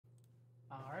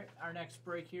right, our next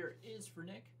break here is for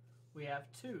Nick. We have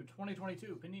two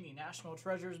 2022 Panini National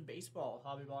Treasures Baseball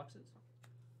hobby boxes.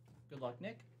 Good luck,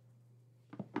 Nick.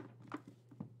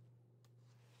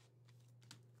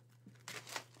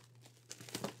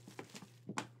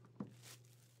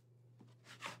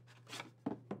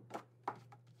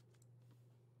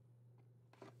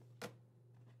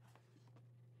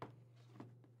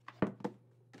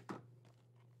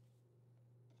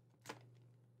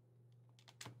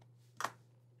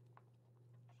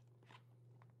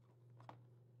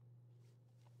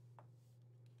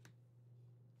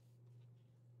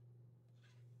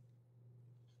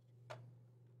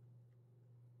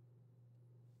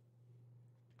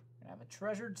 I have a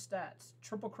Treasured Stats,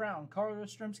 Triple Crown,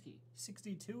 Carlos Yastrzemski,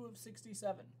 62 of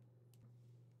 67.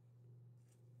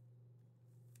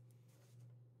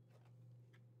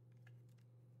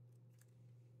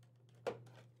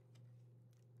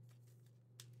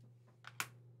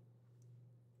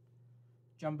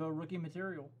 Jumbo Rookie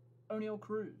Material, O'Neal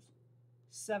Cruz,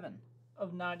 7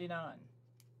 of 99.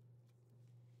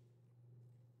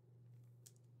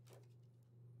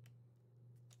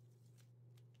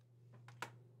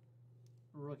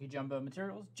 Rookie Jumbo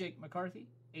Materials, Jake McCarthy,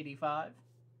 85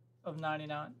 of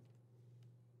 99.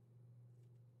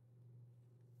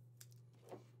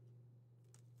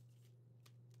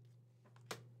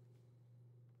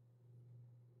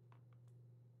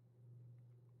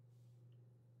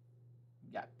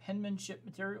 We got Penmanship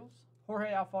Materials,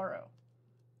 Jorge Alfaro,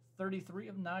 33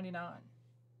 of 99.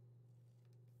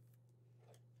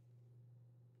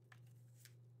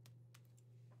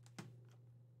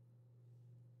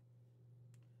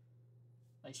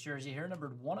 Nice jersey here,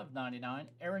 numbered 1 of 99,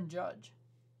 Aaron Judge.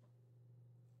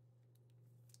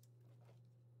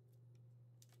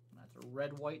 That's a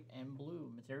red, white, and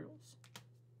blue materials.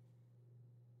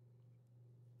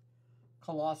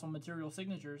 Colossal Material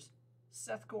Signatures,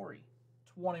 Seth Gorey,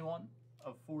 21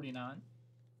 of 49.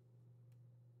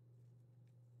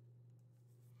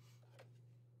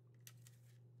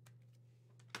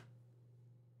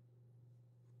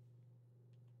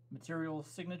 Material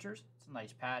Signatures, it's a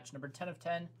nice patch, number 10 of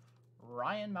 10,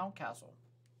 Ryan Mountcastle.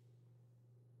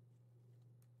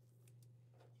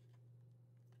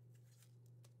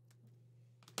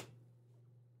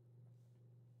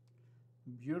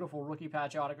 Beautiful rookie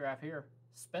patch autograph here,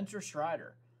 Spencer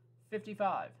Strider,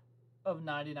 55 of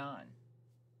 99.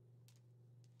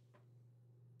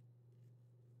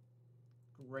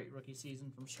 Great rookie season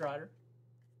from Strider.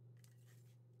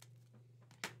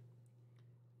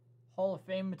 Hall of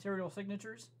Fame Material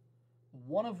Signatures,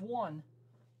 1 of 1,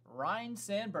 Ryne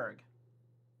Sandberg.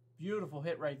 Beautiful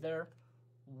hit right there.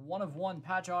 1 of 1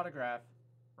 patch autograph,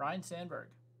 Ryne Sandberg.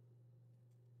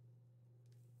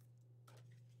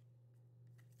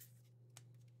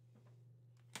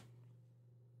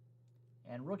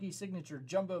 And rookie signature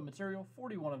jumbo material,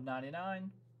 41 of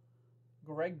 99,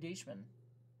 Greg Deichmann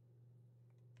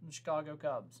from the Chicago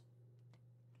Cubs.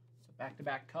 So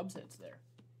back-to-back Cubs hits there.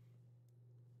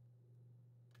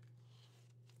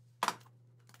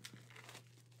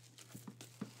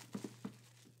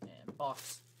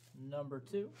 Box number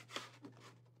 2.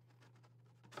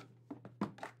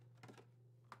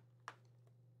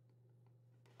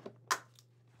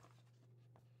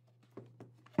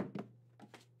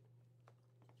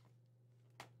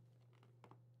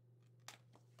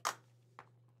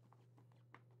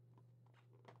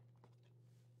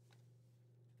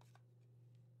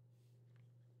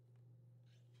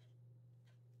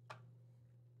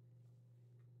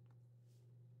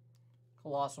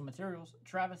 Colossal Materials,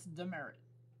 Travis Demeritte,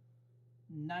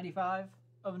 95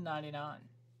 of 99.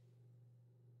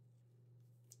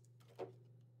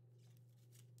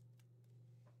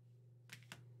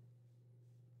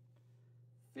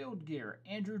 Field Gear,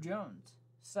 Andrew Jones,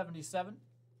 77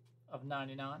 of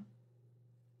 99.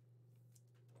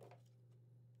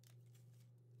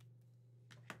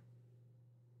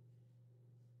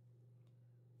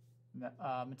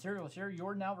 Materials here,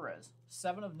 Yordan Alvarez,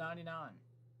 7 of 99.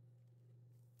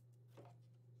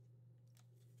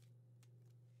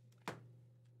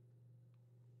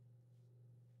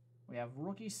 We have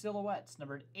rookie silhouettes,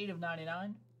 numbered 8 of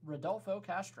 99, Rodolfo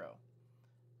Castro.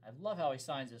 I love how he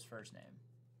signs his first name.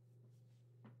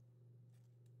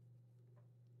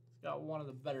 He's got one of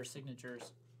the better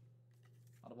signatures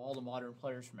out of all the modern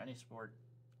players from any sport.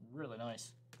 Really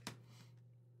nice.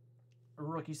 A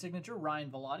rookie signature, Ryan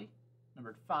Velotti,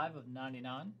 numbered 5 of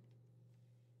 99.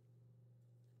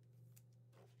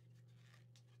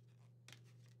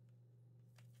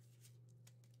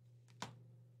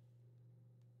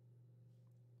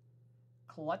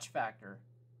 Clutch Factor.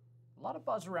 A lot of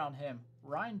buzz around him.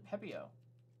 Ryan Pepiot.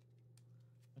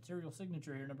 material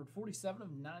signature here, numbered 47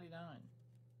 of 99.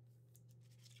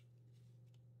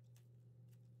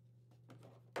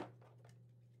 A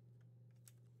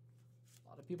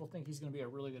lot of people think he's going to be a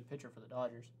really good pitcher for the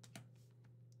Dodgers.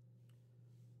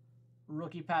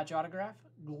 Rookie patch autograph,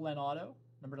 Glenn Otto,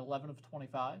 numbered 11 of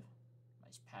 25.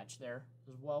 Nice patch there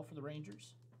as well for the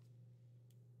Rangers.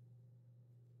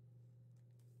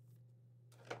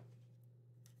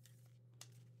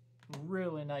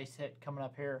 Really nice hit coming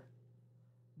up here.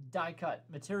 Die cut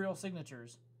material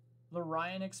signatures, the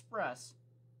Ryan Express,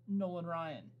 Nolan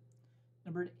Ryan,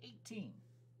 numbered 18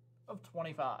 of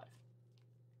 25.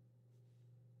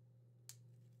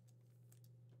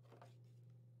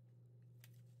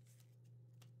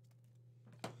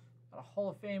 Got a Hall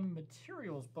of Fame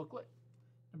materials booklet,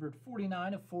 numbered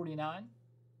 49 of 49,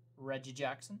 Reggie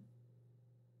Jackson.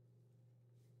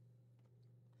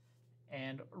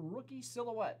 And rookie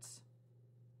silhouettes.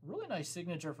 Really nice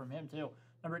signature from him, too.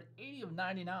 Numbered 80 of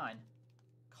 99,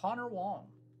 Connor Wong.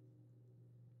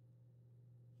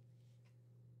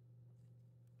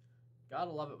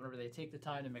 Gotta love it whenever they take the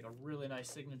time to make a really nice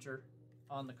signature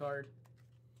on the card.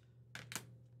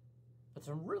 But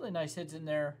some really nice hits in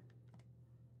there.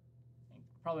 And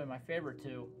probably my favorite,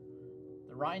 too.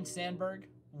 The Ryan Sandberg,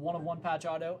 1 of 1 patch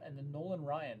auto, and the Nolan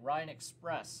Ryan, Ryan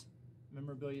Express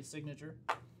memorabilia signature.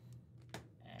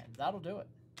 And that'll do it.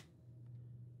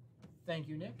 Thank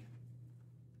you, Nick.